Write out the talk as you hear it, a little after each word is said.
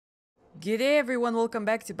G'day everyone, welcome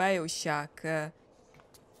back to Bioshock.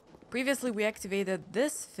 Previously we activated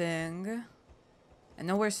this thing, and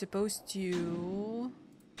now we're supposed to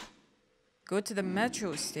go to the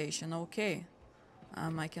metro station. Okay.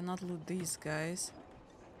 I cannot loot these guys.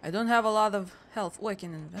 I don't have a lot of health. Oh, I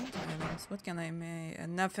can invent items. What can I make?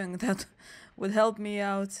 Nothing that would help me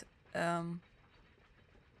out.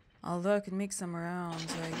 Although I could make some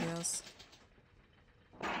rounds, I guess.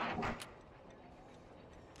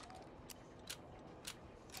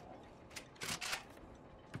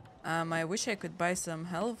 I wish I could buy some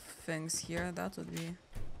health things here. That would be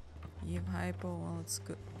Eve Hypo. Well, it's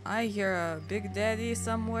good. I hear a Big Daddy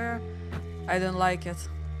somewhere. I don't like it.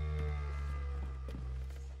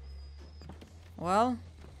 Well,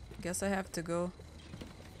 guess I have to go.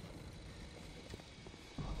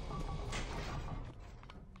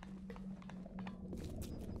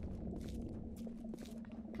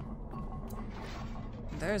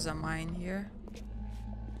 There's a mine here.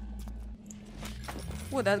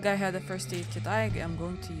 Oh, that guy had a first aid kit. I am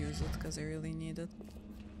going to use it because I really need it.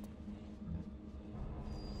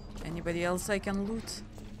 Anybody else I can loot?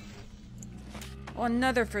 Oh,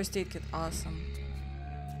 another first aid kit. Awesome.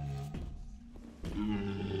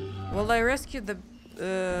 Well, I rescued the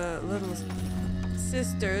little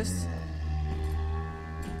sisters.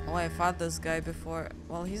 Oh, I fought this guy before.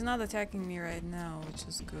 Well, he's not attacking me right now, which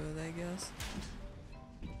is good, I guess.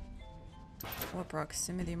 What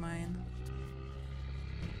proximity mine?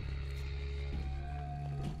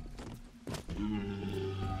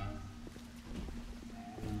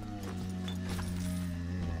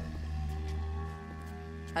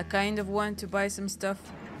 I kind of want to buy some stuff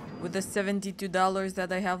with the $72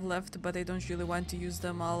 that I have left, but I don't really want to use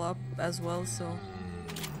them all up as well, so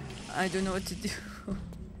I don't know what to do.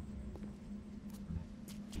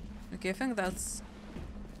 Okay, I think that's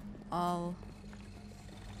all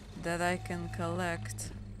that I can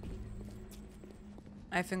collect.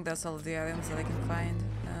 I think that's all of the items that I can find.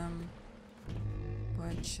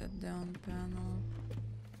 But shutdown panel.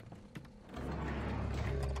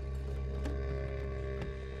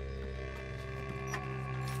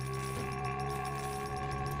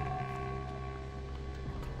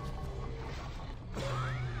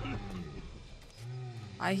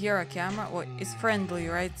 I hear a camera. Well, it's friendly,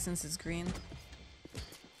 right? Since it's green.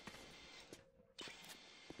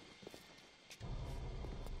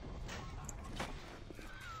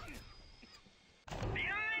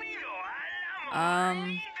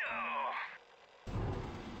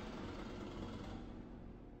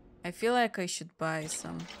 I feel like I should buy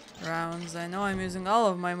some rounds. I know I'm using all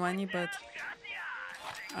of my money, but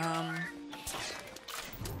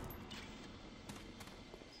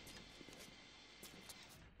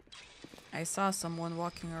I saw someone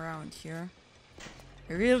walking around here.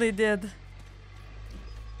 I really did.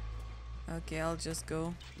 Okay, I'll just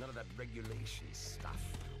go. None of that regulation stuff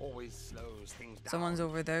always slows things down. Someone's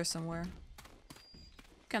over there somewhere.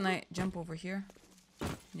 Can I jump over here?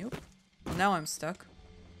 Nope. Now I'm stuck.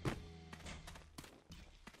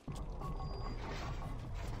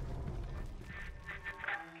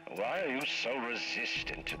 Why are you so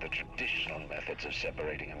resistant to the traditional methods of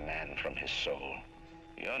separating a man from his soul?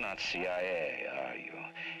 You're not CIA, are you?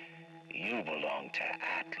 You belong to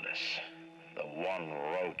Atlas, the one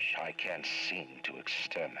roach I can't seem to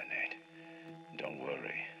exterminate. Don't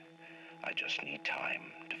worry. I just need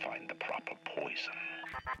time to find the proper poison.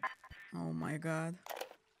 Oh my god.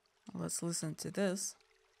 Let's listen to this.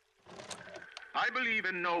 I believe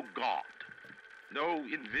in no God, no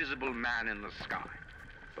invisible man in the sky.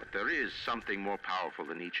 But there is something more powerful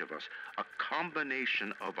than each of us, a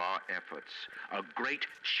combination of our efforts, a great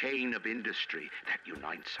chain of industry that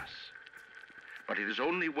unites us. But it is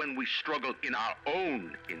only when we struggle in our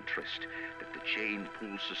own interest that the chain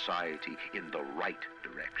pulls society in the right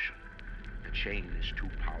direction. The chain is too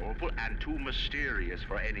powerful and too mysterious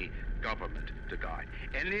for any government to guide.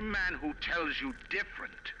 Any man who tells you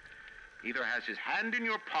different either has his hand in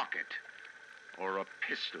your pocket or a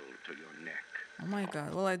pistol to your neck. Oh my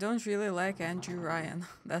god, well I don't really like Andrew Ryan.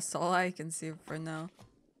 That's all I can see for now.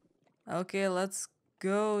 Okay, let's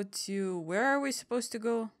go to... Where are we supposed to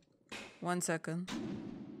go? 1 second.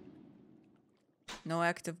 No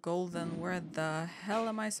active goal, then where the hell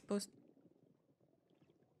am I supposed...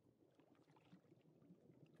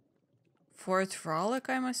 Fort Frolic,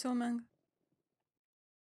 I'm assuming?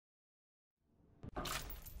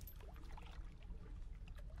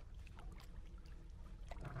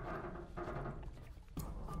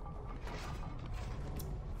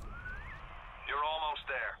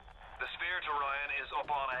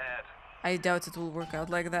 I doubt it will work out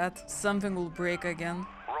like that. Something will break again.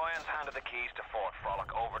 Ryan's handed the keys to Fort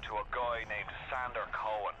Frolic over to a guy named Sander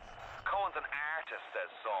Cohen. Cohen's an artist, says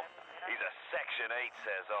some. He's a Section 8,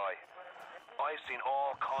 says I. I've seen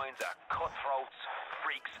all kinds of cutthroats,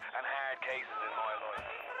 freaks, and hard cases in my life.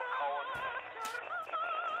 But Cohen,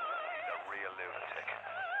 he's a real lunatic.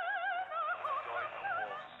 Guy's a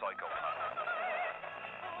wolf psychopath.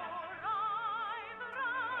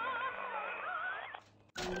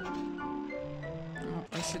 Oh,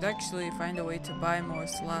 I should actually find a way to buy more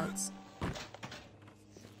slots.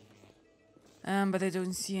 But I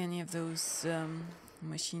don't see any of those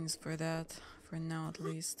machines for that, for now at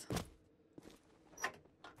least.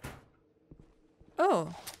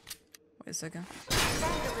 Oh! Wait a second.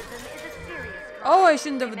 Oh, I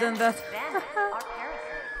shouldn't have done that.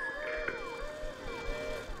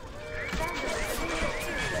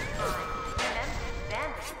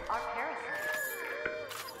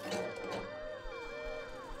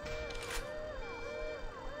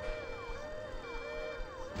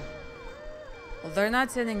 Well, they're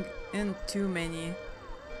not sending in too many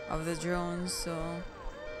of the drones, so...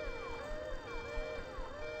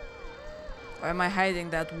 Or am I hiding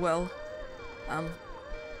that well?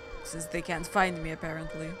 Since they can't find me,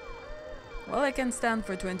 apparently. Well, I can stand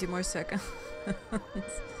for 20 more seconds.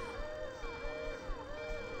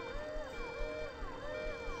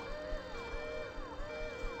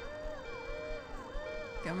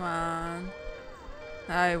 Come on.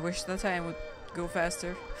 I wish the time would go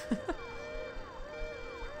faster.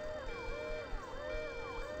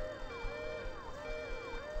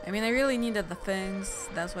 I mean, I really needed the things,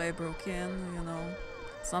 that's why I broke in, you know.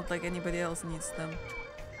 It's not like anybody else needs them.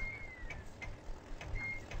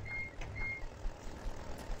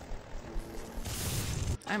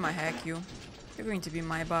 I might hack you. You're going to be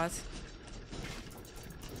my bot.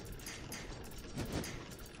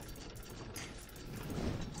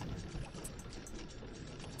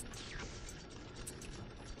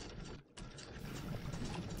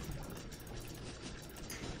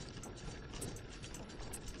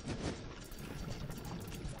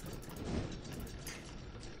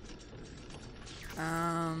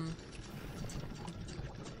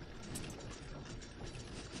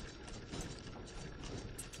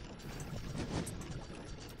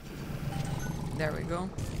 There we go.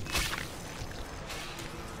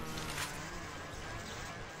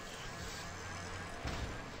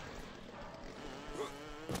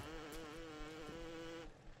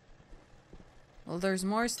 Well, there's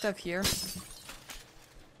more stuff here.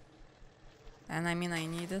 And I mean, I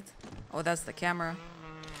need it. Oh, that's the camera.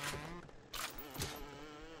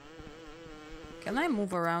 Can I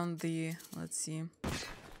move around the... Let's see.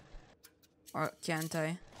 Or can't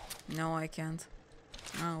I? No, I can't.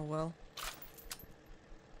 Oh, well.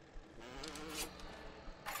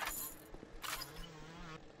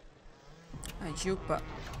 I juke, but...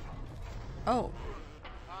 Oh.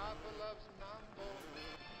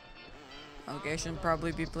 Okay, I should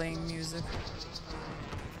probably be playing music.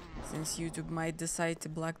 Since YouTube might decide to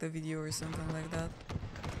block the video or something like that.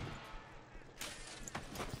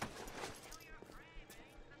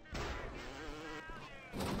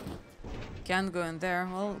 Can't go in there.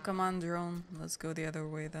 Well, come on, drone. Let's go the other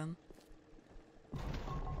way then.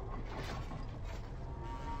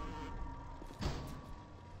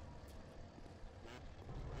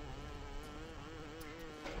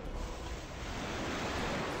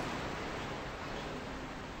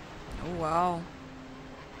 Oh, wow.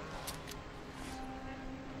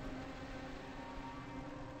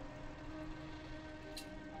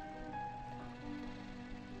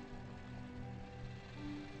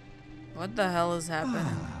 What the hell is happening?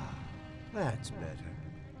 That's better.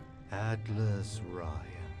 Atlas Ryan.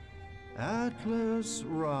 Atlas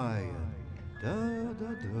Ryan. Da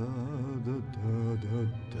da da da da da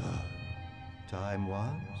da. Time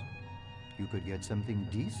was, you could get something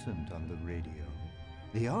decent on the radio.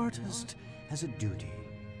 The artist has a duty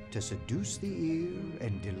to seduce the ear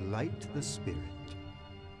and delight the spirit.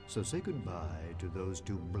 So say goodbye to those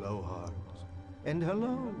two blowhards, and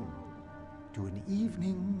hello to an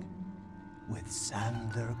evening with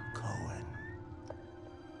Sander Cohen.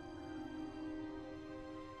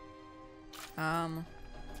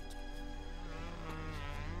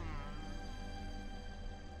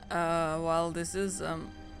 Well, this is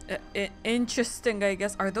interesting, I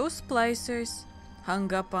guess. Are those splicers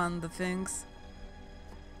hung up on the things?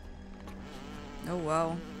 Oh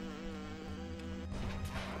wow.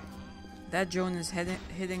 That drone is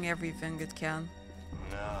hitting everything it can.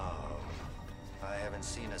 No, I haven't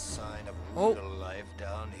seen a sign of Oh. ruta life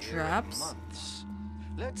down here Traps? in months.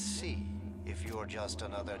 Let's see if you're just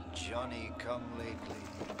another Johnny-come-lately.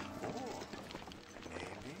 Or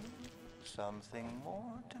maybe something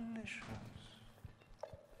more delicious.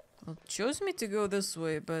 Well, it chose me to go this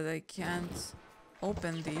way, but I can't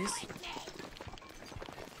open these.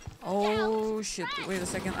 Oh shit, wait a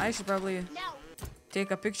second. I should probably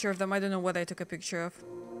take a picture of them. I don't know what I took a picture of.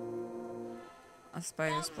 A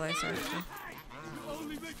spider splicer, actually.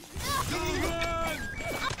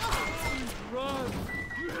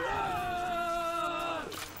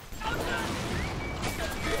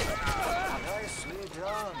 Nicely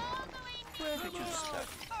done. Where did you study?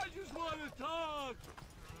 I just want to talk.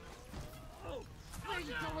 Where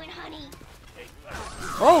you going, honey?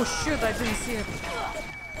 Oh shoot, I didn't see it.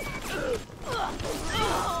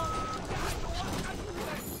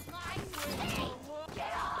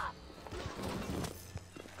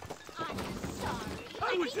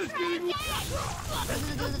 I was just getting.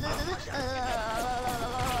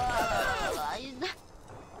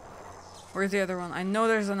 Where's the other one? I know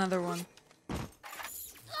there's another one.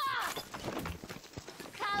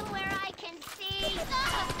 Come where I can see.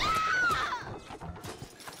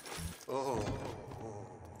 Oh,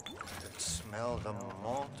 I can smell the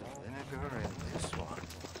malt vinegar in this one.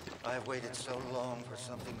 I've waited so long for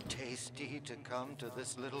something tasty to come to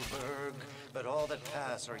this little burg, but all that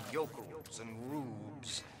pass are yokels and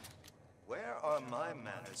rubes. Where are my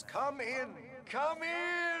manners? Come in! Come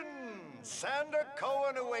in! Sander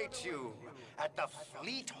Cohen awaits you at the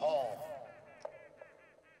Fleet Hall.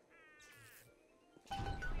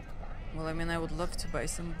 Well, I mean, I would love to buy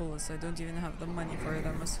some bullets. I don't even have the money for it,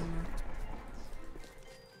 I'm assuming.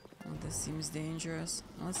 Well, this seems dangerous.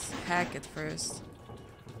 Let's hack it first.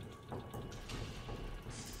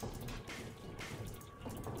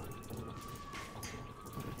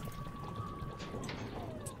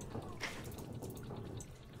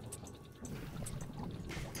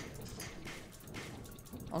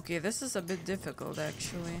 Okay, this is a bit difficult,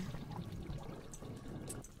 actually.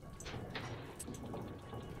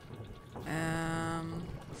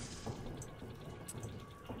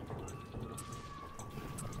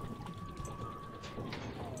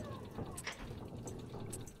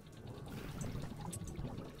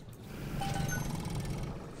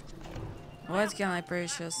 What can I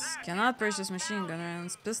purchase? Cannot purchase machine gun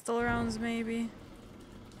rounds. Pistol rounds, maybe?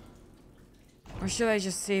 Or should I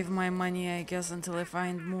just save my money, I guess, until I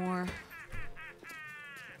find more?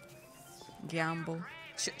 Gamble.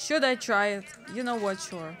 Should I try it? You know what,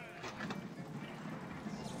 sure.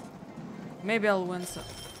 Maybe I'll win some.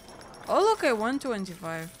 Oh look, I won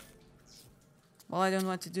 25. Well, I don't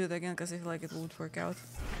want to do it again because I feel like it won't work out.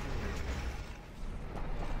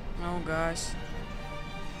 Oh gosh.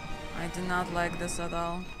 I did not like this at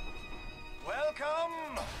all.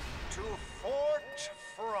 Welcome to Fort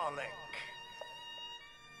Frolic.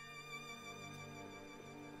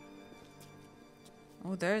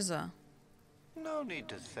 Oh, there's a... No need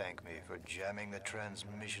to thank me for jamming the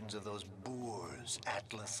transmissions of those boors,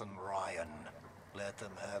 Atlas and Ryan. Let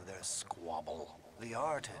them have their squabble. The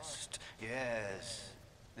artist, yes,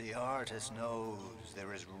 the artist knows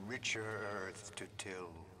there is richer earth to till.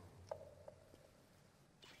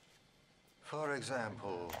 For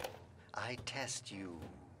example, I test you,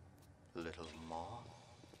 little moth,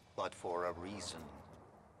 but for a reason.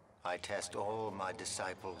 I test all my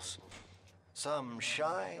disciples. Some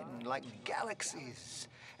shine like galaxies,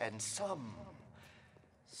 and some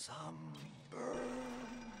burn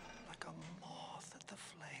like a moth at the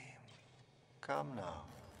flame. Come now,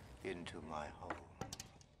 into my home.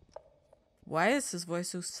 Why is his voice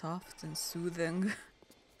so soft and soothing?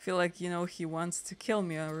 I feel like, you know, he wants to kill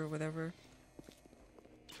me or whatever.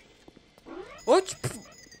 Oh,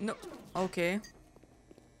 no. Okay.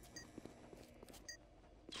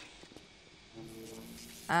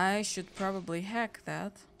 I should probably hack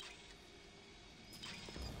that.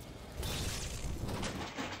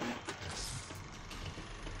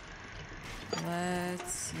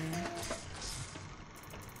 Let's see.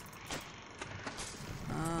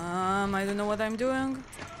 I don't know what I'm doing.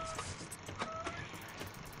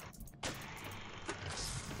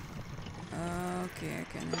 Okay, I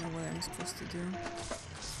kind of know what I'm supposed to do.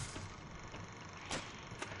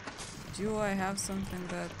 Do I have something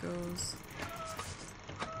that goes?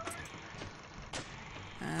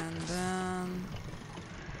 And then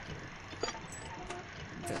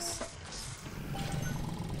this.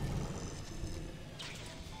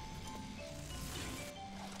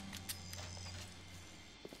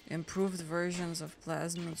 Improved versions of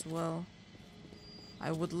plasmids. Well,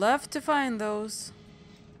 I would love to find those.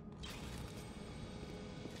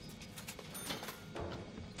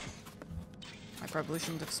 I probably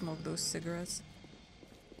shouldn't have smoked those cigarettes.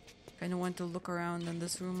 Kinda want to look around in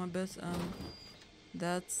this room a bit.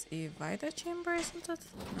 That's a Vita chamber, isn't it?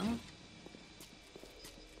 No?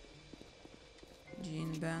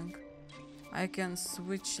 Gene bank. I can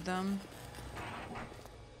switch them.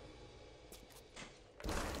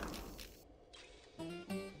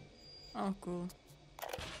 Oh, cool.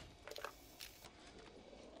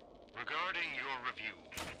 Regarding your review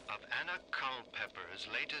of Anna Culpepper's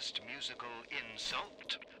latest musical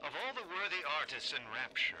Insult, of all the worthy artists in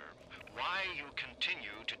Rapture, why you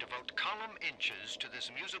continue to devote column inches to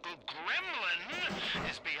this musical gremlin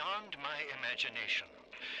is beyond my imagination.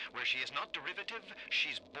 Where she is not derivative,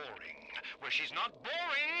 she's boring. Where she's not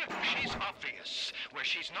boring, she's obvious. Where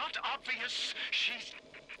she's not obvious, she's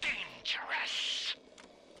dangerous.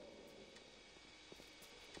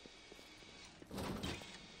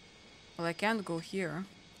 Well, I can't go here.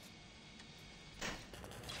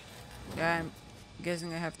 Yeah, I'm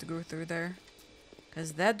guessing I have to go through there.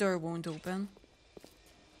 Because that door won't open.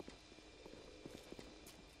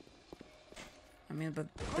 I mean, but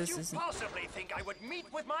this isn't... Could you possibly think I would meet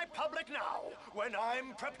with my public now, when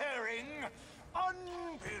I'm preparing?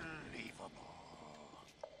 Unbelievable.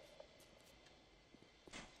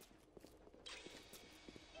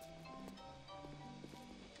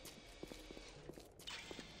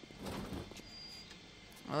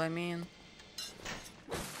 Well, I mean...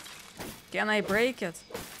 Can I break it?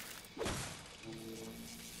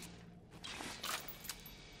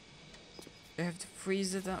 I have to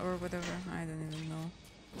freeze it or whatever. I don't even know.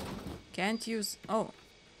 Can't use... Oh.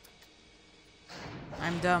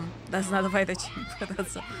 I'm dumb. That's not a fight achievement.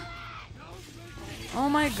 That's a... Oh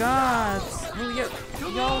my god! Will you...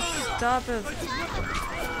 Y'all stop it.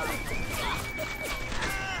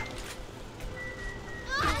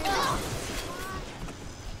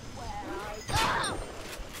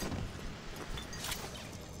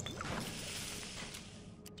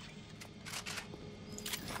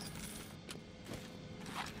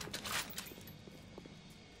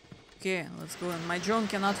 Okay, let's go. And my drone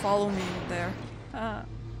cannot follow me there.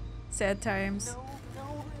 Sad times.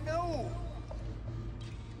 No.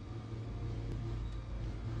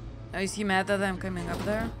 Oh, is he mad that I'm coming up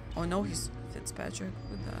there? Oh no, he's Fitzpatrick.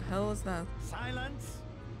 What the hell is that? Silence.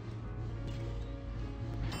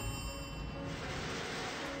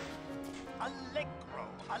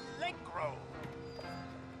 Allegro.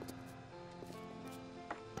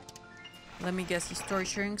 Let me guess, he's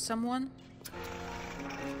torturing someone?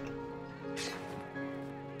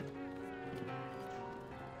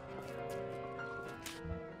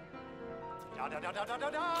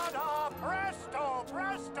 Da.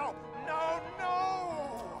 Presto.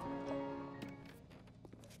 No.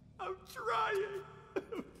 I'm trying.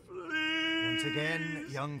 Please. Once again,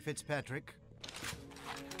 young Fitzpatrick.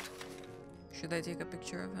 Should I take a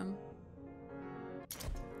picture of him?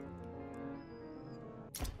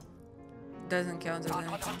 Doesn't count as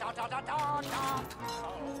anything.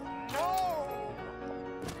 No.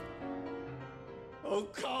 Oh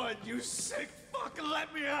God, you sick fuck!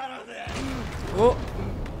 Let me out of there. Oh.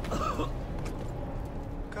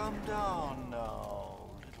 Calm down now,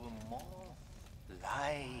 little more.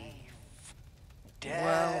 Life. Death.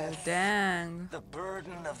 Well, dang. The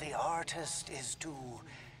burden of the artist is to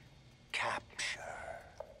capture.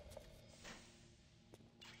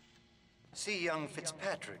 See young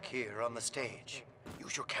Fitzpatrick here on the stage.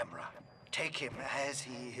 Use your camera. Take him as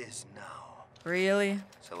he is now, Really?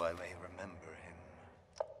 so I may remember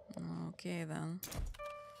him. Okay then.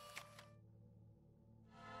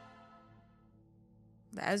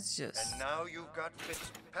 That's just... And now you've got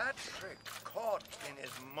Fitzpatrick caught in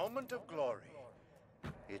his moment of glory.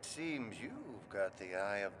 It seems you've got the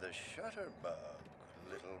eye of the shutterbug,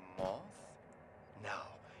 little moth. Now,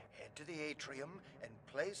 head to the atrium and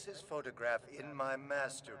place his photograph in my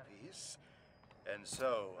masterpiece. And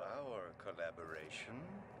so our collaboration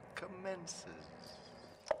commences.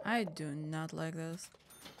 I do not like this.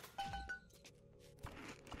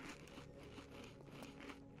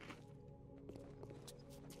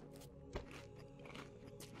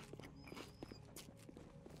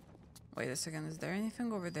 Wait a second, is there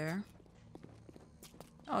anything over there?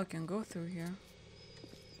 Oh, I can go through here.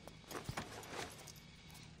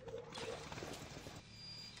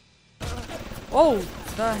 Oh,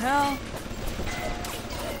 the hell?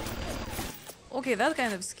 Okay, that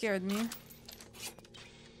kind of scared me.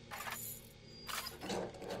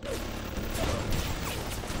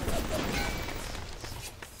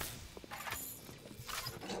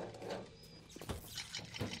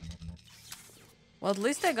 Well, at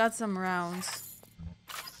least I got some rounds.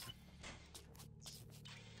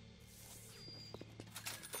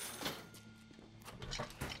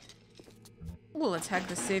 Ooh, let's hack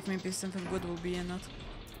the safe. Maybe something good will be in it.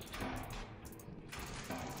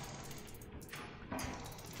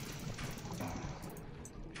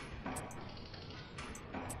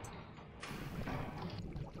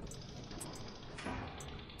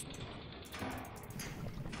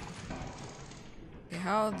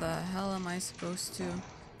 how the hell am I supposed to?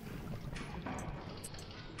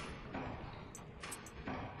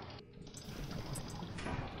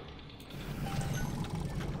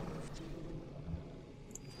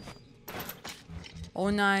 Oh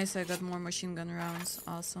nice, I got more machine gun rounds.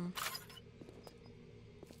 Awesome.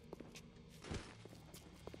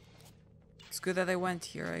 It's good that I went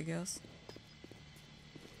here, I guess.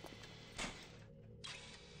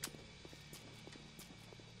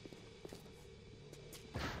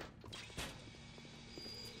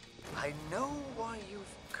 I know why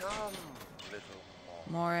you've come, little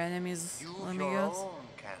More enemies, Use let me your guess. own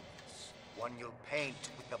canvas, one you'll paint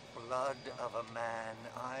with the blood of a man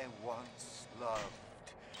I once loved.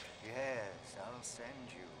 Yes, I'll send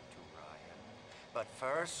you to Ryan. But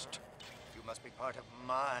first, you must be part of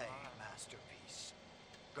my masterpiece.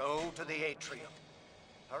 Go to the atrium.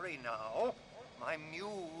 Hurry now. My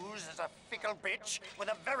muse is a fickle bitch with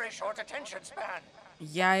a very short attention span.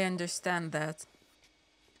 Yeah, I understand that.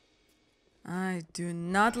 I do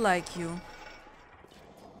not like you.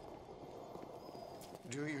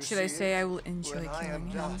 Do you Should I see say it? I will enjoy When I am killing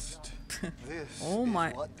him? dust, this Oh my.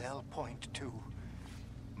 is what they'll point to.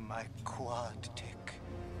 My quad tick.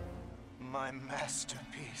 My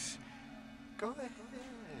masterpiece. Go ahead.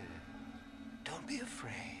 Don't be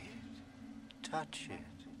afraid. Touch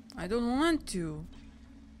it. I don't want to.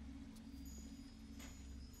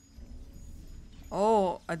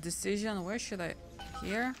 Oh, a decision. Where should I?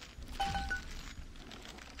 Here?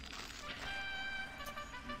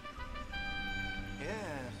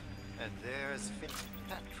 Yes, and there's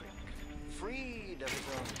Fitzpatrick, freed of his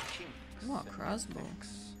own kinks. Oh, a and crossbow.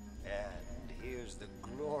 ethics. And here's the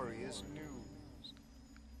glorious news.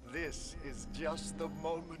 This is just the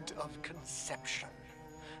moment of conception.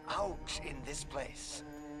 Out in this place,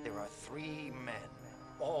 there are 3 men,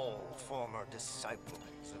 all former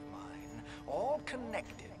disciples of mine, all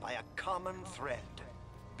connected by a common thread: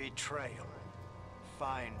 betrayal.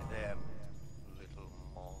 Find them, little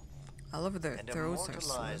moth, I love their and throats are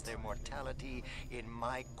immortalize slit. their mortality in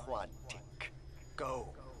my quad tick.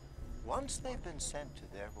 Go. Once they've been sent to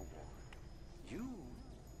their reward, you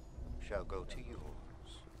shall go to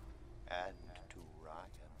yours and to Ryan.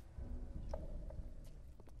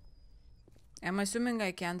 I'm assuming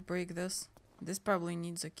I can't break this. This probably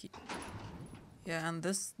needs a key. Yeah, and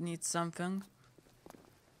this needs something.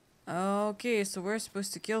 Okay, so we're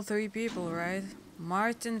supposed to kill 3 people, right?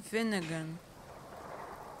 Martin Finnegan.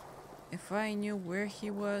 If I knew where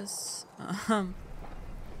he was.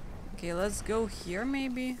 Okay, let's go here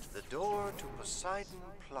maybe. The door to Poseidon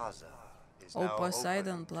Plaza is Oh, now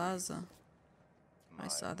Poseidon open. Plaza. I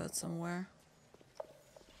saw that somewhere.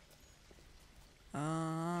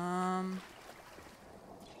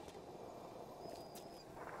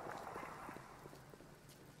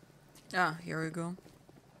 Ah, here we go.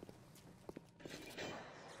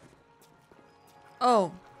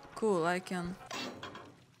 Oh, cool, I can.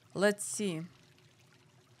 Let's see.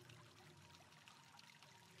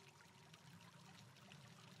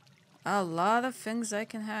 A lot of things I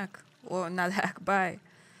can hack. Or not hack, buy.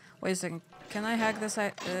 Wait a second. Can I hack this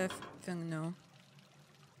thing? No.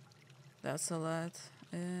 That's a lot.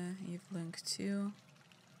 Eve link 2.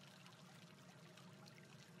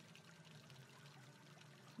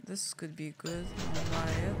 This could be good. I'll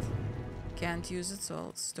buy it. Can't use it, so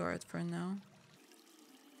I'll store it for now.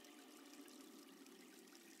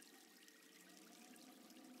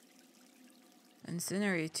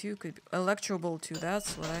 Incinerate 2 could be. Electrobolt 2,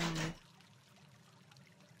 that's what I need.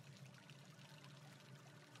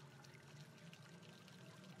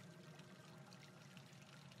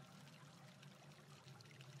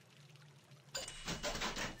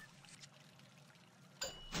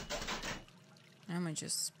 I'm gonna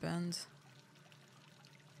just spend.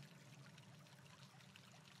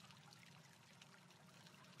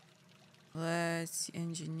 Let's see,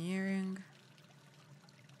 engineering.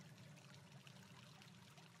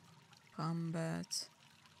 Combat.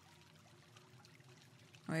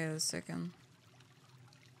 Wait a second.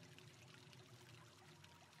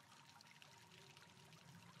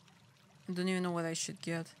 I don't even know what I should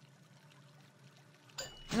get.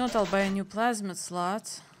 You know what, I'll buy a new plasmid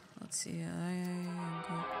slot. Let's see,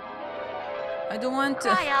 I don't want to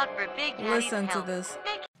Cry out for Big Daddy's listen to help. this.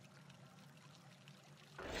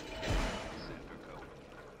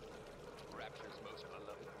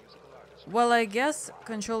 Well, I guess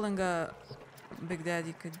controlling a Big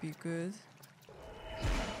Daddy could be good.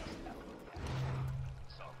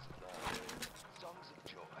 Songs of love, songs of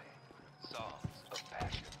joy, songs of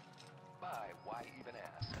passion. Buy Why Even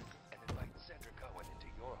Ask and invite Sandra Cohen into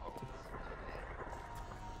your home today.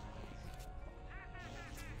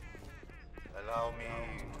 Allow me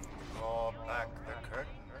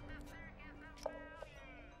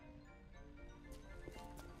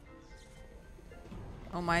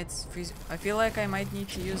Oh my, it's freezing. I feel like I might need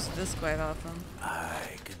to use this quite often.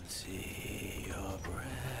 I can see your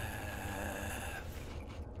breath.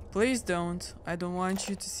 Please don't. I don't want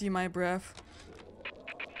you to see my breath.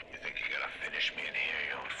 You think you gotta finish me in here,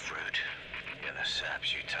 you old fruit? Yeah, the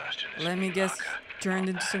saps you tossed in this Let me meat guess, locker. turned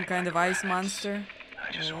into some kind of ice monster.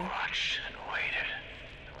 I just watched and waited.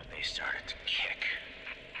 And when they started to kick,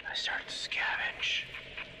 I started to scavenge.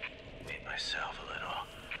 Made myself a little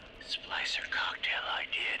splicer cocktail, I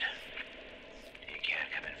did. You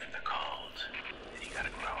can't come in from the cold. You gotta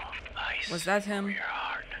grow ice. Was that him? Over your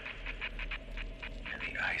heart. And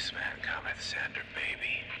the Iceman cometh, Sander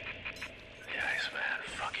baby. The Iceman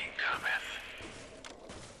fucking cometh.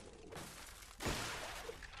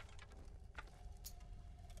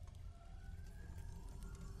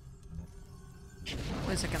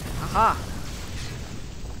 Wait a second. Aha!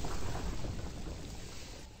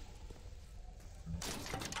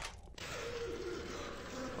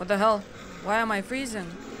 What the hell? Why am I freezing?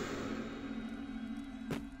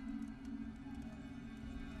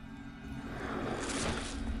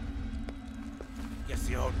 Guess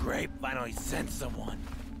the old grape finally sent someone.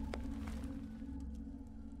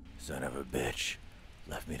 Son of a bitch.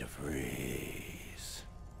 Left me to freeze.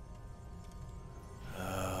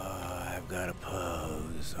 Oh, I've got a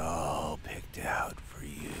pose all picked out for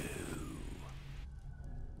you.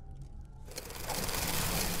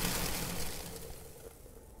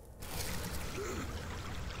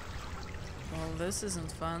 Well, this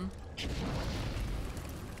isn't fun.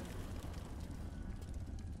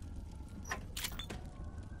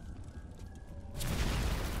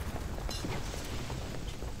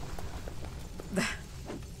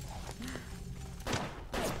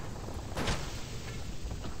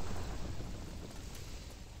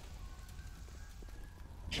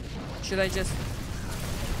 Should I just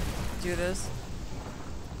do this?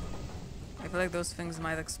 I feel like those things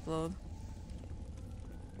might explode.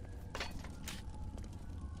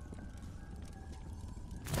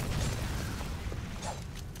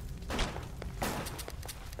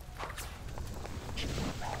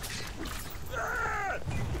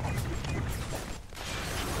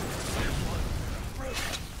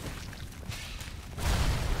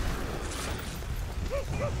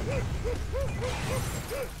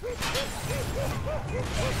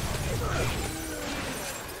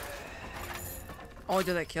 Oh,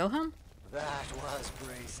 did I kill him? That was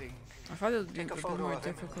bracing. I thought it would be a Take a bit photo more of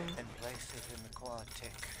him difficult. and place it in the quad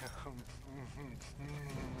tick.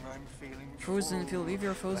 I'm feeling Frozen field. Leave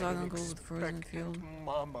your foes like out an and go with frozen expectant field.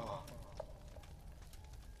 Mama.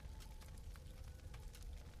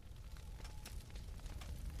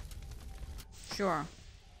 Sure.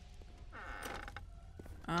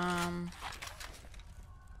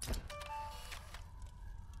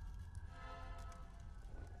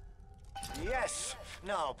 Yes!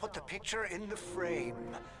 Now put the picture in the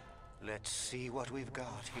frame. Let's see what we've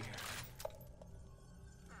got here.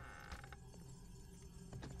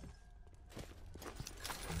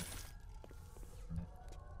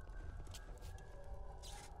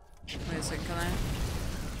 Wait a second, can I?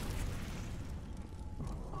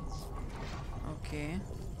 Okay.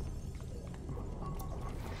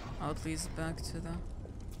 Oh, it leads back to the...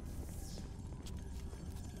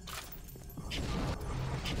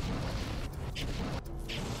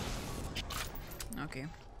 Okay.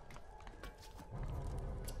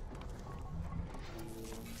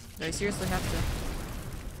 Do I seriously have to?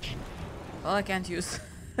 Well, I can't use.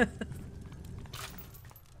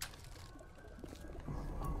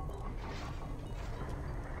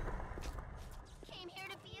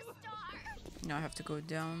 Now I have to go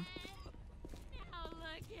down.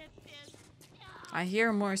 I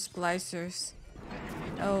hear more splicers.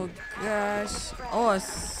 Oh gosh. Oh,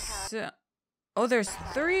 oh, there's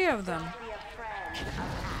 3 of them.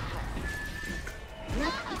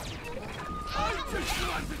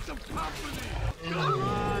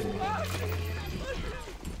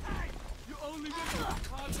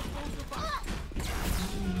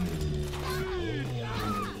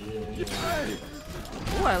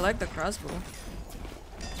 Oh, I like the crossbow.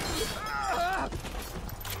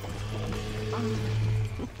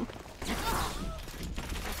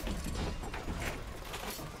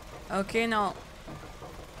 Okay, now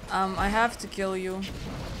I have to kill you.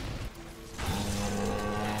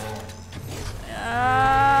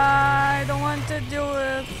 I don't want to do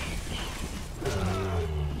it.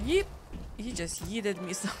 Yeep. He just yeeted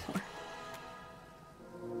me somewhere.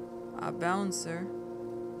 A bouncer.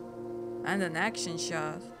 And an action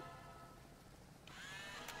shot.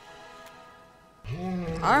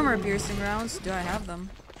 Armor piercing rounds. Do I have them?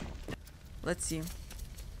 Let's see.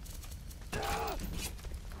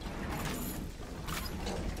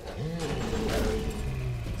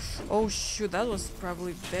 Oh shoot, that was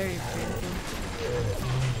probably very painful.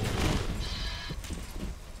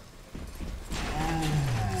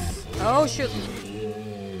 Oh shoot!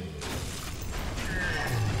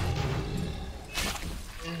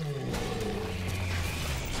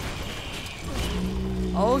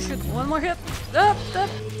 Oh shoot, one more hit! Up, up!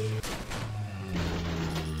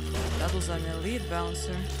 That was an elite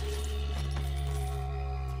bouncer.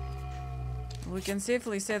 We can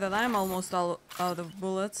safely say that I'm almost all out of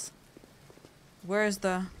bullets. Where's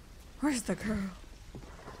the girl?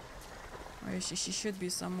 Where is she? She should be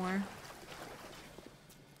somewhere.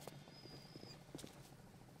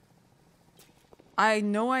 I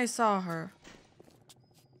know I saw her.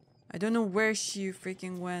 I don't know where she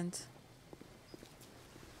freaking went.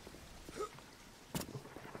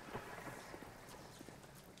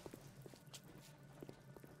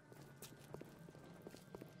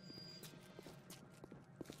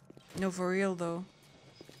 No, for real though.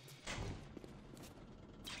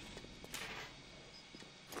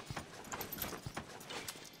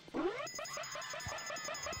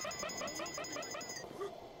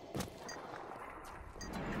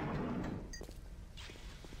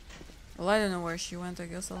 Well, I don't know where she went. I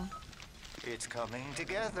guess I'll... It's coming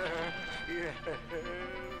together. Yes.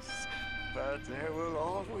 But there will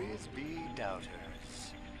always be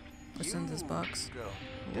doubters. What's in this box? Go.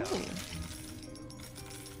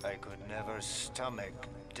 I could never stomach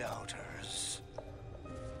doubters.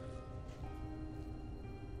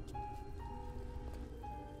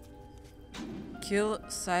 Kill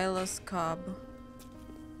Silas Cobb.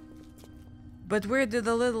 But where did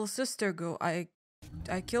the little sister go? I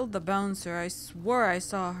killed the bouncer. I swore I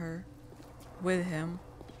saw her with him.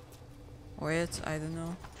 Or it, I don't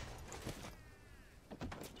know.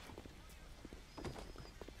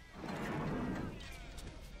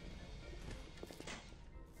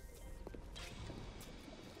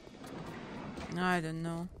 I don't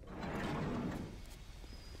know.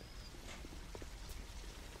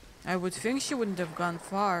 I would think she wouldn't have gone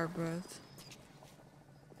far, but...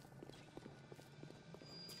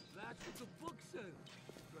 That's what the book says.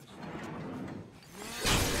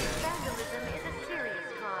 Vandalism is a serious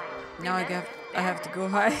crime. Now I have to go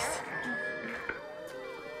hide.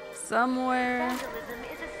 Somewhere. Vandalism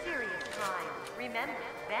is a serious crime. Remember,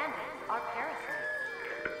 bandits are parasites.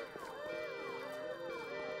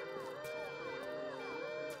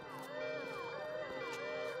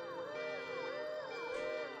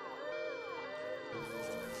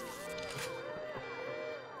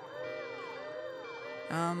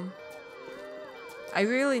 I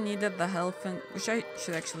really needed the health, and which I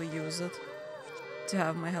should actually use it to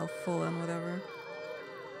have my health full and whatever.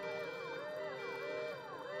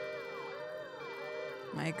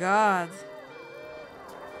 My god.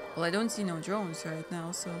 Well, I don't see no drones right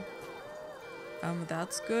now, so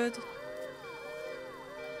that's good.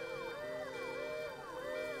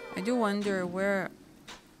 I do wonder where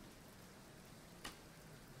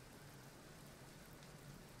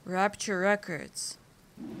Rapture Records.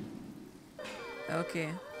 Okay.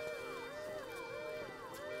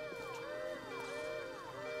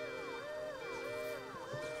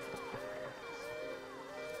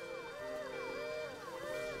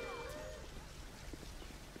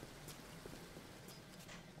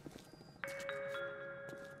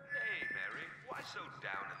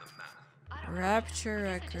 Rapture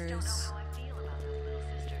Records.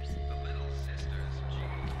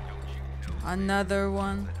 Another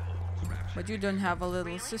one. But you don't have a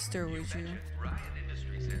little sister, would you?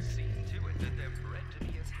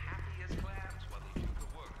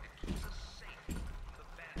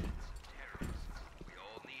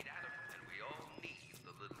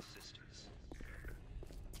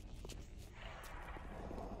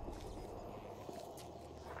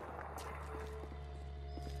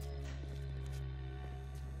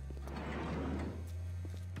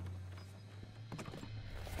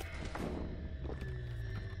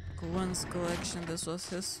 COHEN's collection, this was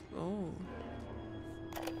his... Oh.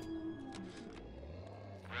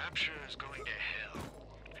 Rapture is going to hell.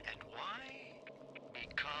 And why?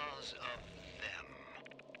 Because of them.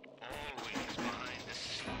 Always behind the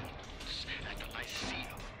scenes, at the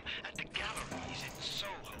Lyceum, at the galleries in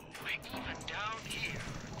Soho, even down here,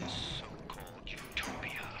 this so-called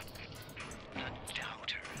utopia. The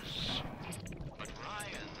doubters. But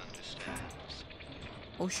Ryan understands.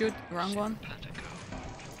 Oh shoot, wrong one.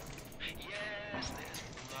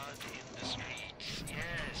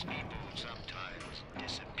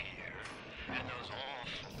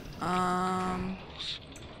 Well,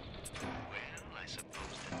 I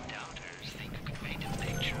suppose the doubters think you can paint a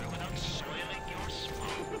picture without soiling your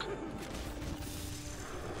smoke.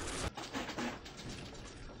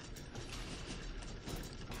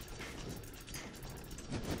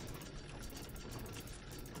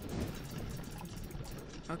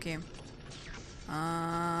 Okay.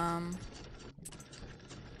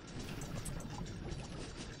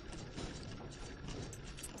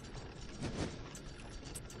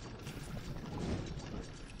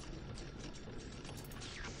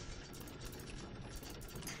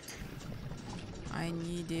 I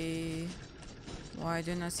need a... Why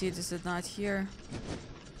do I not see it? Is it not here?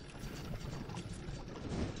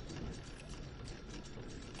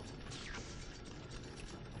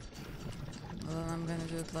 Well, I'm gonna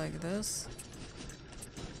do it like this.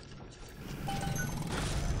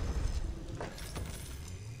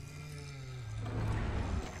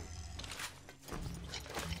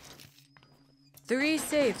 Three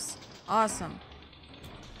safes. Awesome.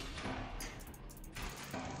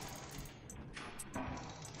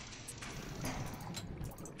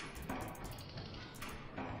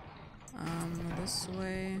 This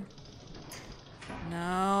way.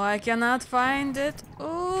 No, I cannot find it.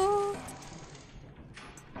 Oh.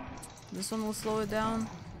 This one will slow it down.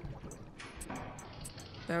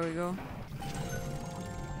 There we go.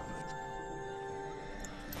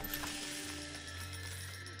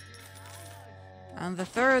 And the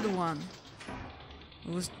third one,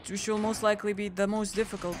 which will most likely be the most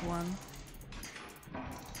difficult one.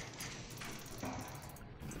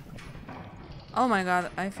 Oh my god,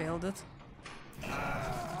 I failed it.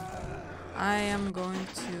 I am going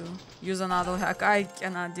to use an auto hack. I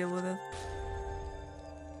cannot deal with it.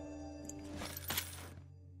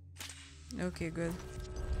 Okay, good.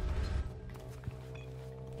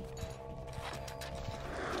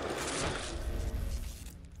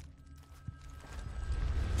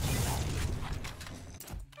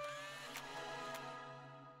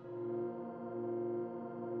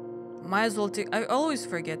 Might as well take... I always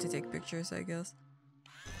forget to take pictures, I guess.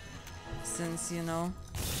 Since, you know...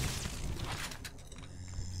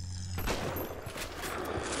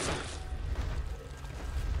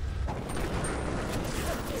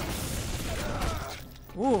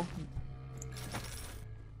 Ooh.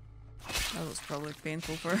 That was probably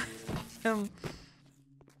painful for him.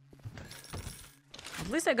 At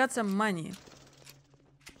least I got some money.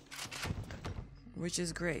 Which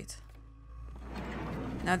is great.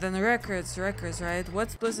 Now then records, right?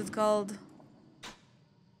 What was it called?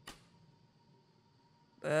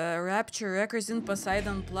 Rapture records in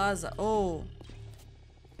Poseidon Plaza. Oh.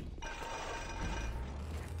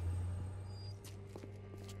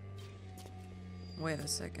 Wait a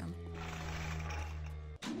second.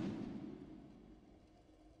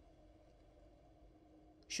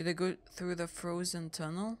 Should I go through the frozen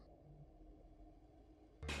tunnel?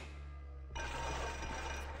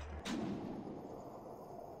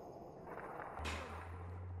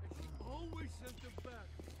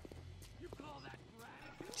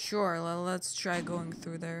 Sure, let's try going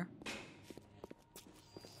through there.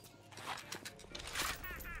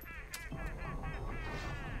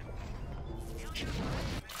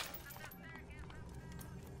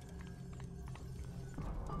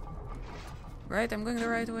 Right, I'm going the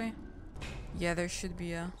right way. Yeah, there should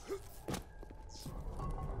be a...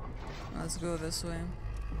 Let's go this way.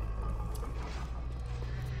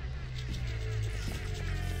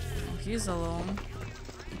 Oh, he's alone.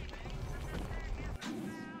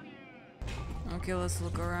 Okay, let's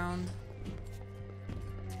look around.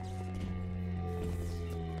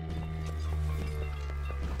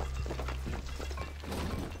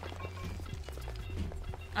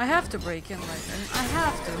 I have to break in, right? I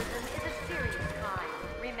have to.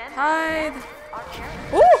 Hide!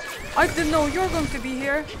 Oh! I didn't know you're going to be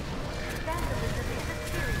here.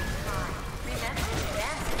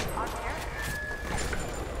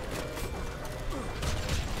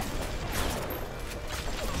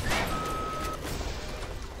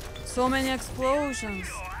 So many explosions.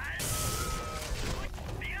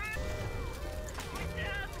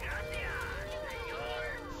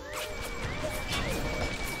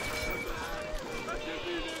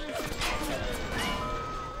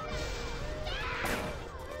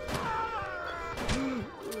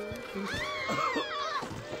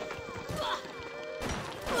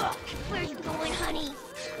 Where you going, honey?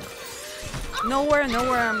 Nowhere,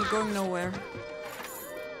 I'm going nowhere.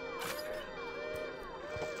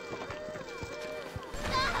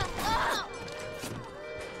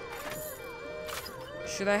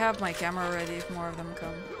 Should I have my camera ready if more of them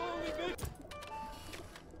come?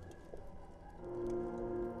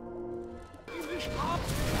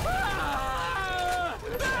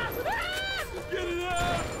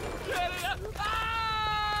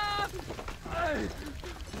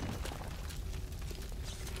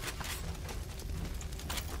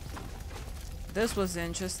 This was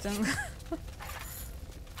interesting.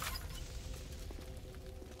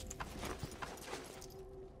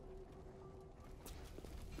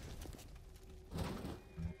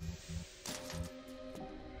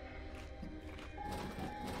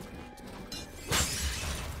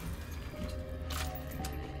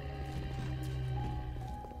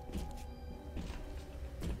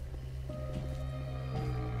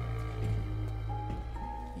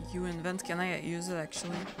 you invent. Can I use it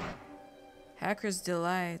actually? Hacker's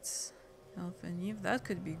Delights. Alpha and Eve. That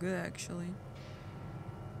could be good actually.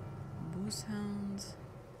 Boost Hound.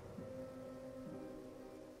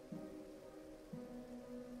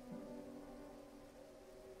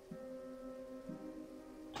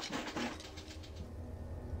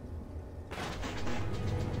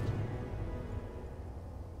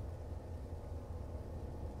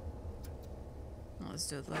 Let's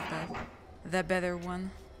do it like that. The better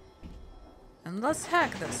one. And let's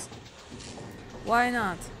hack this. Why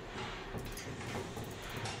not?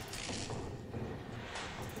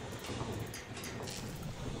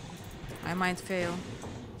 I might fail.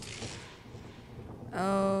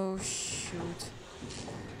 Oh shoot.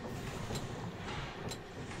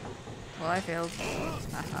 Well, I failed.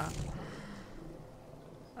 Haha.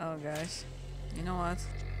 Oh gosh. You know what?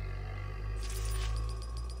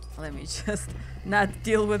 Let me just not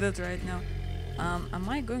deal with it right now. Am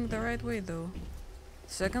I going the right way though?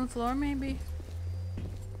 Second floor maybe?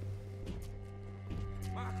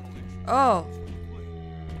 Oh!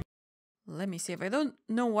 Let me save. I don't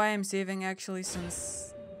know why I'm saving actually,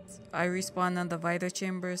 since I respawn on the Vita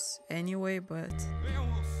chambers anyway, but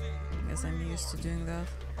I guess I'm used to doing that.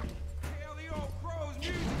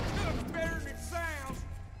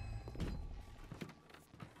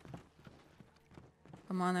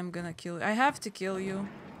 Come on, I'm gonna kill you. I have to kill you.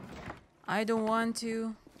 I don't want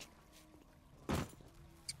to.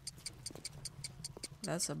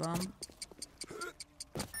 That's a bomb.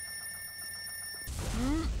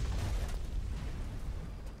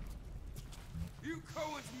 You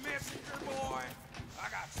Cohen's messenger boy. I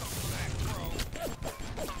got something for that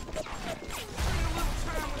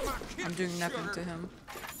crow. I'm doing nothing to him.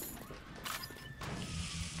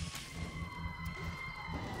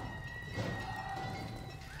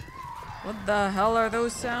 What the hell are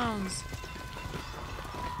those sounds?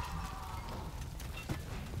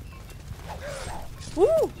 Woo!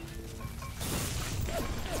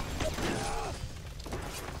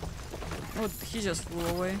 Oh, he just flew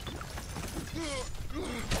away.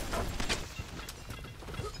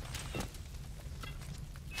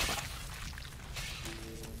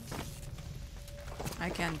 I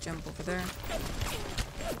can't jump over there.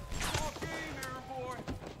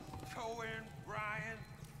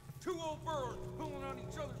 Two old birds pulling on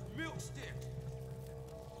each other's milk sticks.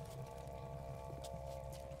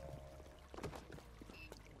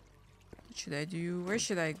 What should I do? Where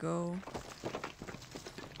should I go?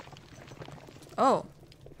 Oh.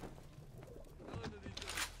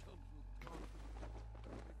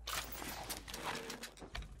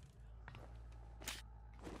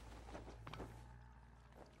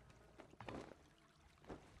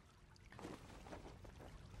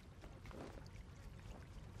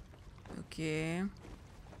 Okay.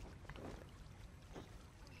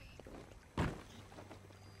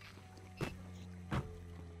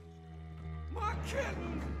 My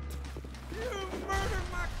kitten! You murdered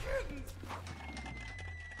my kitten!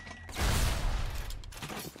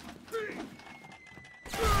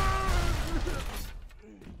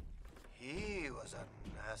 He was a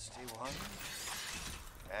nasty one.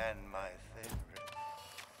 And my favorite.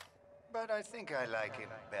 But I think I like him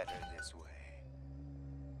better this way.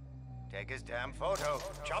 Take his damn photo.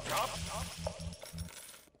 Chop, chop.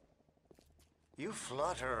 You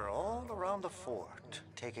flutter all around the fort,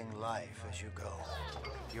 taking life as you go.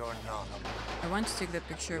 You're not a... I want to take the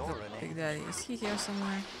picture of the Big Daddy. Is he here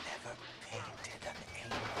somewhere? Never painted an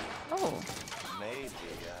angel. Oh. Maybe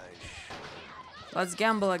I should. Let's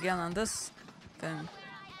gamble again on this thing.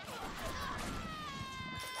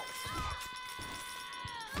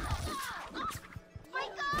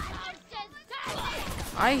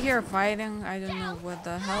 I hear fighting. I don't know what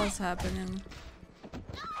the hell is happening.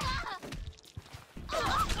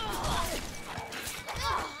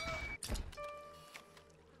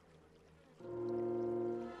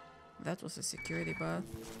 That was a security bot.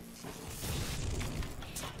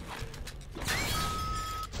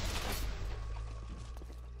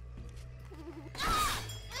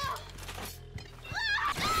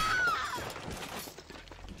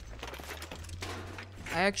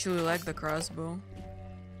 I actually like the crossbow.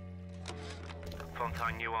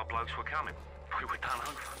 Fontaine knew our blokes were coming. We were done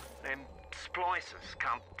over. Them splicers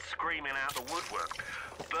come screaming out the woodwork.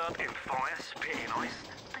 Burnt in fire, spit in ice.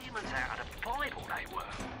 Demons out of the Bible they were.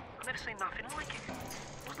 I've never seen nothing like it.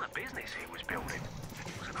 It wasn't a business he was building.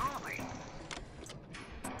 It was an army.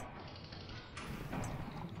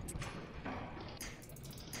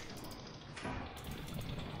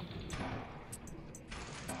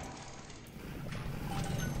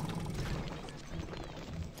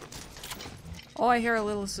 Oh, I hear a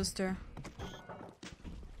little sister.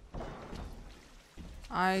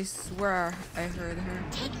 I swear I heard her.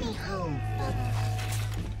 Take me home.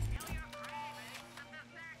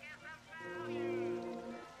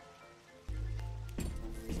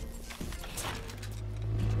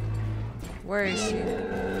 Where is she?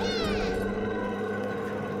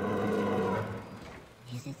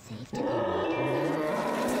 Is it safe to go walking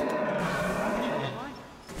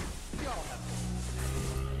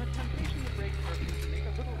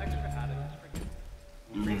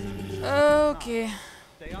now? Okay.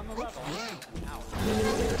 Stay on the level.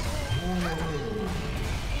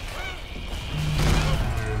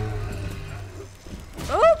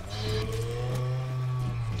 Oh!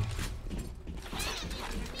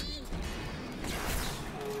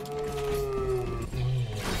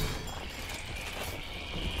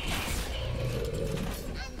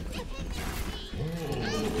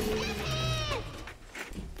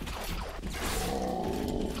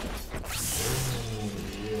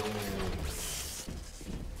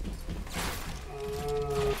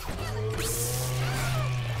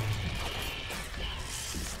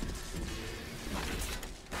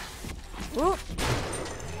 Whoop.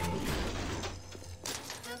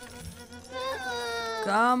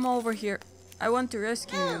 Come over here. I want to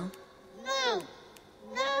rescue you. No!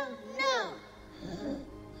 No!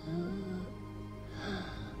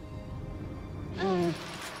 No!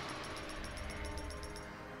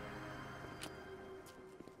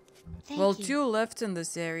 Well, 2 left in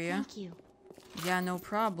this area. Thank you. Yeah, no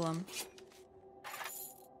problem.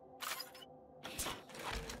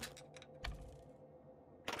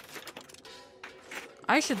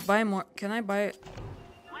 I should buy more. Can I buy?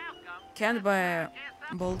 Can't buy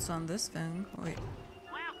bolts on this thing. Wait.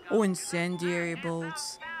 Oh, incendiary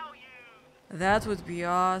bolts. That would be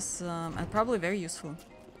awesome and probably very useful.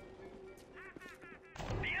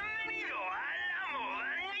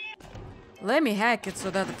 Let me hack it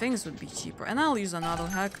so that the things would be cheaper, and I'll use another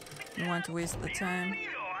hack. Don't want to waste the time.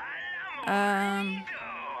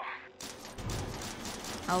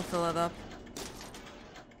 I'll fill it up.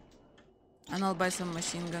 And I'll buy some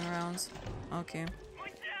machine gun rounds. Okay.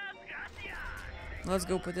 Let's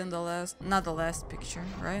go put in the last... Not the last picture,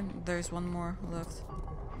 right? There's one more left.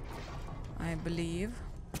 I believe.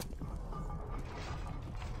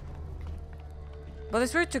 But I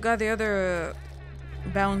swear to God the other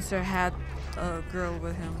bouncer had a girl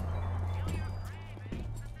with him.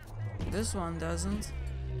 This one doesn't.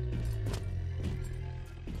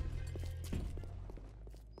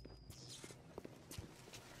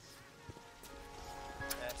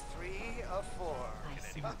 That's 3 of 4.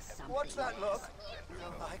 What's that look? You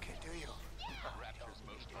don't like it, do you?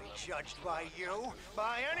 Be judged by you?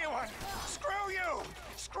 By anyone? Screw you!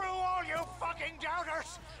 Screw all you fucking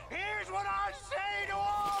doubters! Here's what I say to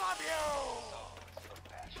all of you!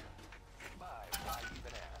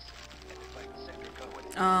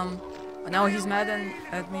 But now he's mad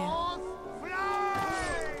at me.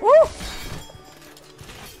 Woo!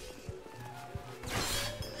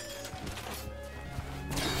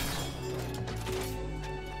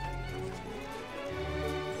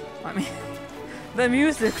 I mean, the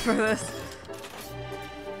music for this.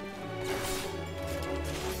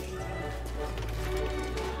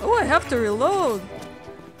 Oh, I have to reload.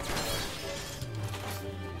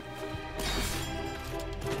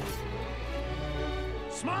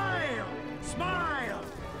 Smile! Smile!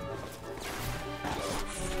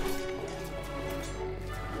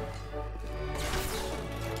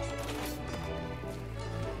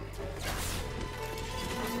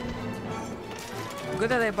 Good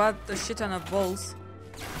that I bought a shit ton of bolts.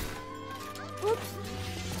 Whoop.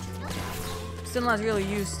 Still not really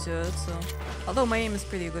used to it, so... Although my aim is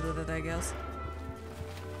pretty good with it, I guess.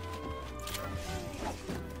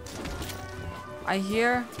 I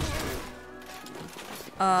hear...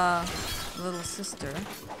 little sister.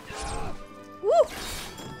 Woo!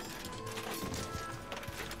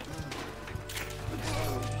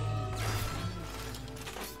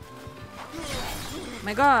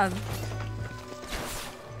 My God!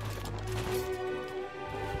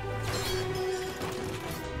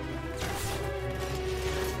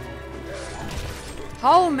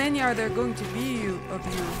 How many are there going to be of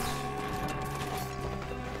you?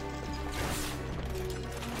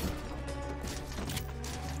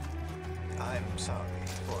 I'm sorry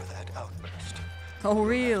for that outburst. Oh,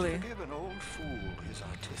 really? Give an old fool his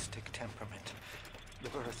artistic temperament. The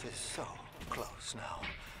birth is so close now.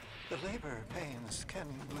 The labor pains can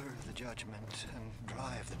blur the judgment and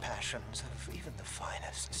drive the passions of even the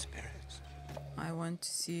finest spirits. I want to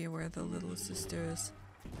see where the little sister is.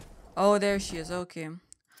 Oh, there she is. Okay.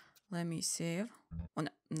 Let me save. Oh, no,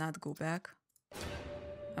 not go back.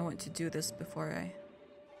 I want to do this before I...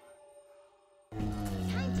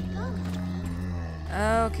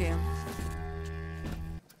 Okay.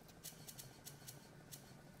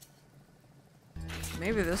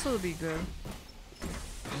 Maybe this will be good.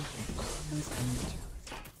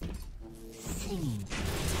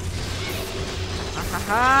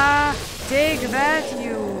 Ha! Take that,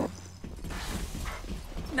 you!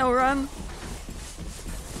 No, run!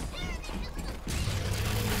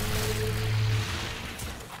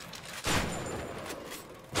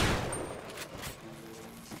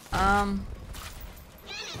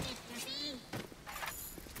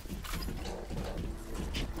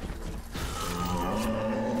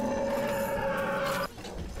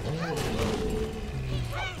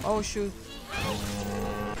 Oh shoot.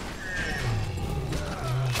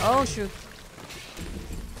 Oh shoot.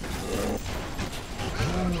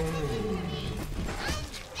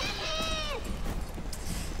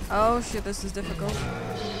 Oh shit, this is difficult.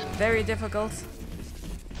 Very difficult.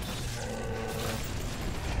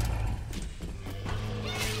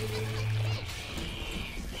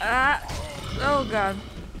 Ah! Oh god.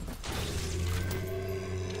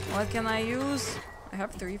 What can I use? I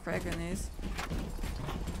have 3 frag grenades.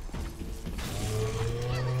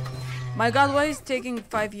 My god, why is it taking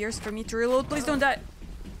 5 years for me to reload? Please don't die!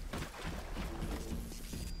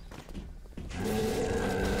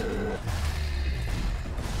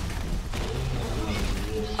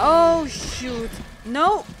 Oh shoot!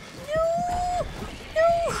 No! No!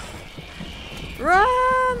 No!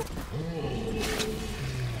 Run!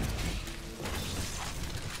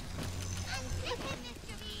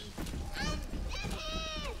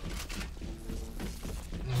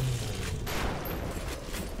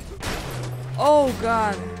 Oh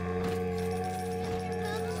god.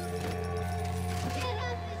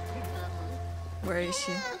 Where is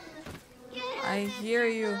she? I hear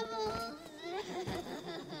you.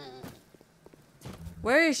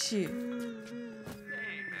 Where is she? Hey,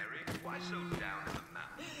 Mary, why so down on the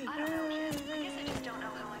mountain? I don't know, Jim. I guess I just don't know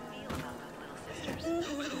how I feel about those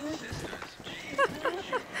little sisters.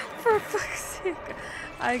 For fuck's sake.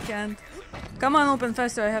 I can't. Come on, open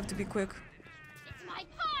faster. I have to be quick. It's my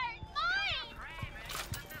part! Mine!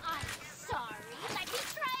 I'm sorry. Let me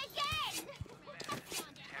try again!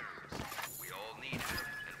 We all need help,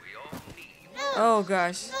 and we all need... Oh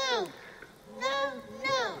gosh. No! No,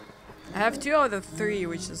 no! I have 2 out of 3,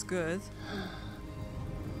 which is good.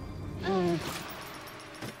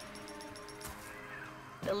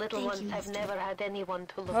 The little ones have never had anyone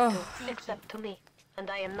to look to, except to me, and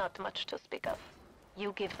I am not much to speak of.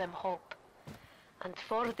 You give them hope. And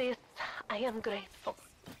for this, I am grateful.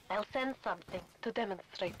 I'll send something to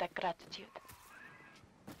demonstrate that gratitude.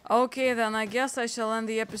 Okay, then I guess I shall end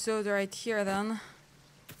the episode right here then.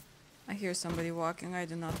 I hear somebody walking. I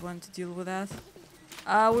do not want to deal with that.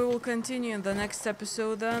 We will continue in the next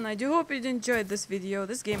episode then. I do hope you enjoyed this video.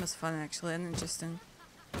 This game is fun actually and interesting.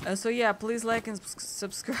 So yeah, please like and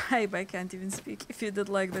subscribe. I can't even speak if you did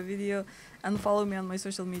like the video. And follow me on my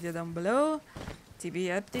social media down below. To be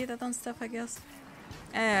updated on stuff, I guess.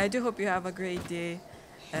 I do hope you have a great day.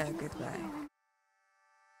 Goodbye.